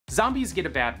Zombies get a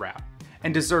bad rap,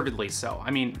 and deservedly so. I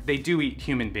mean, they do eat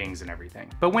human beings and everything.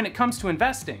 But when it comes to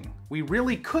investing, we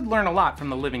really could learn a lot from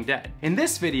the living dead. In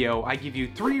this video, I give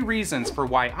you 3 reasons for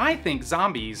why I think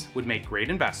zombies would make great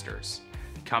investors.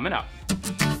 Coming up.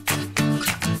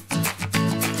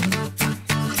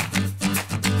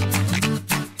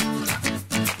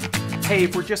 Hey,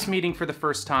 if we're just meeting for the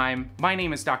first time, my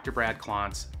name is Dr. Brad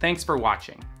Klontz. Thanks for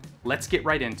watching. Let's get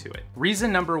right into it.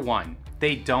 Reason number 1,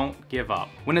 they don't give up.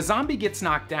 When a zombie gets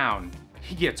knocked down,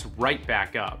 he gets right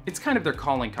back up. It's kind of their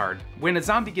calling card. When a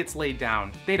zombie gets laid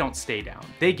down, they don't stay down.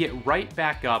 They get right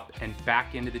back up and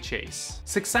back into the chase.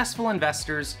 Successful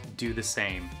investors do the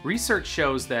same. Research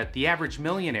shows that the average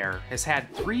millionaire has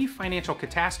had 3 financial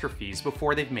catastrophes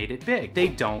before they've made it big. They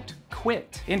don't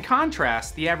quit. In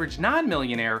contrast, the average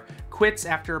non-millionaire quits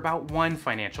after about 1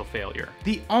 financial failure.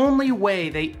 The only way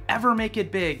they ever make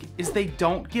it big is they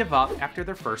don't give up after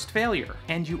their first failure.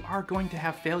 And you are going to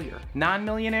have failure.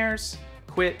 Non-millionaires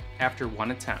quit after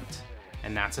 1 attempt.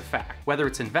 And that's a fact. Whether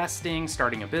it's investing,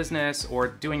 starting a business, or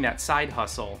doing that side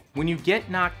hustle, when you get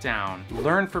knocked down,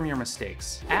 learn from your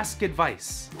mistakes. Ask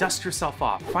advice, dust yourself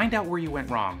off, find out where you went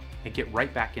wrong, and get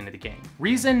right back into the game.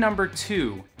 Reason number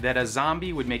 2 that a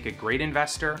zombie would make a great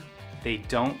investor: they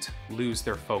don't lose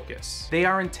their focus. They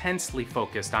are intensely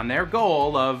focused on their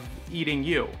goal of eating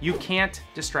you. You can't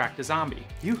distract a zombie.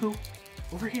 Yoo-hoo,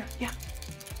 over here, yeah.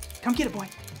 Come get it, boy.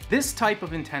 This type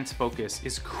of intense focus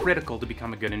is critical to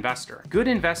become a good investor. Good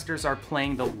investors are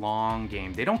playing the long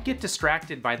game. They don't get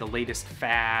distracted by the latest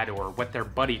fad or what their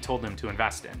buddy told them to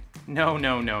invest in. No,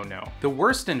 no, no, no. The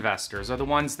worst investors are the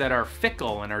ones that are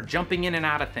fickle and are jumping in and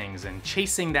out of things and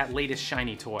chasing that latest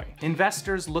shiny toy.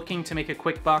 Investors looking to make a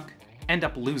quick buck end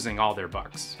up losing all their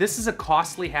bucks. This is a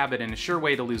costly habit and a sure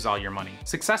way to lose all your money.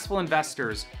 Successful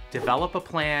investors develop a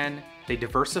plan, they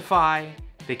diversify,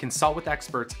 they consult with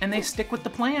experts, and they stick with the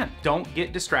plan. Don't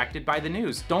get distracted by the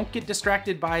news. Don't get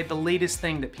distracted by the latest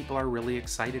thing that people are really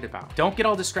excited about. Don't get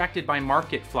all distracted by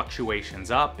market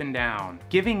fluctuations up and down.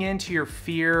 Giving in to your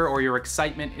fear or your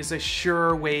excitement is a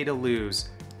sure way to lose.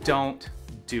 Don't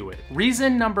do it.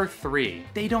 Reason number 3,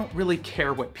 they don't really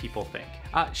care what people think.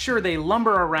 Sure, they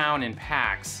lumber around in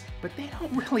packs, but they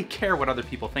don't really care what other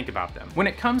people think about them. When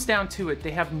it comes down to it,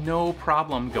 they have no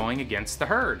problem going against the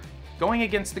herd, going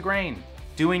against the grain,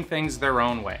 doing things their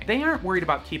own way. They aren't worried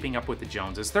about keeping up with the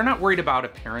Joneses. They're not worried about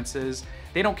appearances.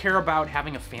 They don't care about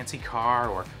having a fancy car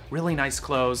or really nice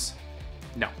clothes.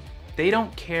 No, they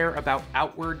don't care about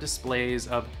outward displays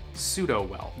of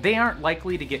pseudo-wealth. They aren't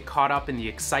likely to get caught up in the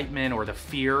excitement or the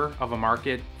fear of a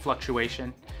market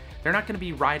fluctuation. They're not going to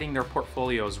be riding their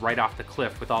portfolios right off the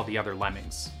cliff with all the other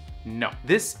lemmings. No.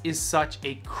 This is such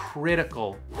a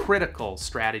critical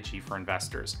strategy for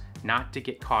investors, not to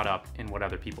get caught up in what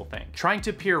other people think. Trying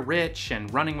to appear rich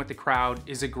and running with the crowd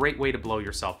is a great way to blow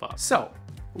yourself up. So,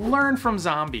 learn from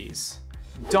zombies.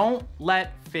 Don't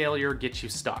let failure get you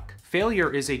stuck.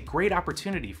 Failure is a great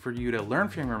opportunity for you to learn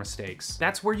from your mistakes.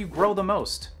 That's where you grow the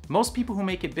most. Most people who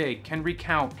make it big can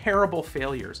recount terrible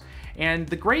failures. And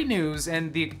the great news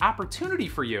and the opportunity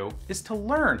for you is to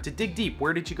learn, to dig deep.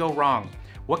 Where did you go wrong?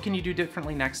 What can you do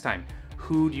differently next time?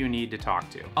 Who do you need to talk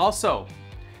to? Also,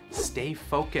 stay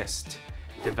focused.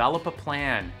 Develop a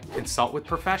plan. Consult with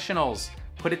professionals.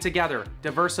 Put it together.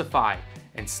 Diversify.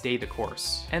 And stay the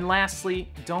course. And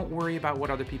lastly, don't worry about what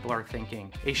other people are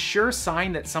thinking. A sure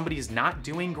sign that somebody's not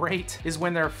doing great is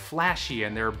when they're flashy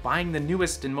and they're buying the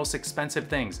newest and most expensive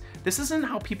things. This isn't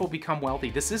how people become wealthy.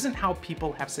 This isn't how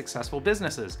people have successful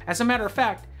businesses. As a matter of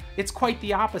fact, it's quite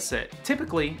the opposite.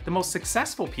 Typically, the most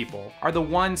successful people are the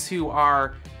ones who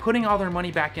are putting all their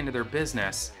money back into their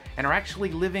business and are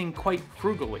actually living quite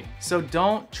frugally. So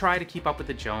don't try to keep up with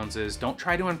the Joneses, don't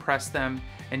try to impress them,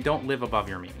 and don't live above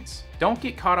your means. Don't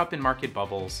get caught up in market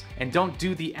bubbles, and don't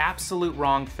do the absolute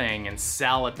wrong thing and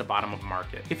sell at the bottom of the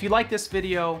market. If you like this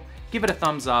video, give it a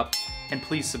thumbs up, and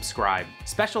please subscribe.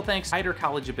 Special thanks to Hyder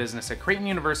College of Business at Creighton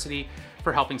University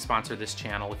for helping sponsor this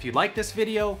channel. If you like this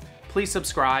video, please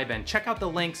subscribe and check out the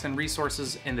links and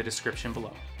resources in the description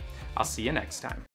below. I'll see you next time.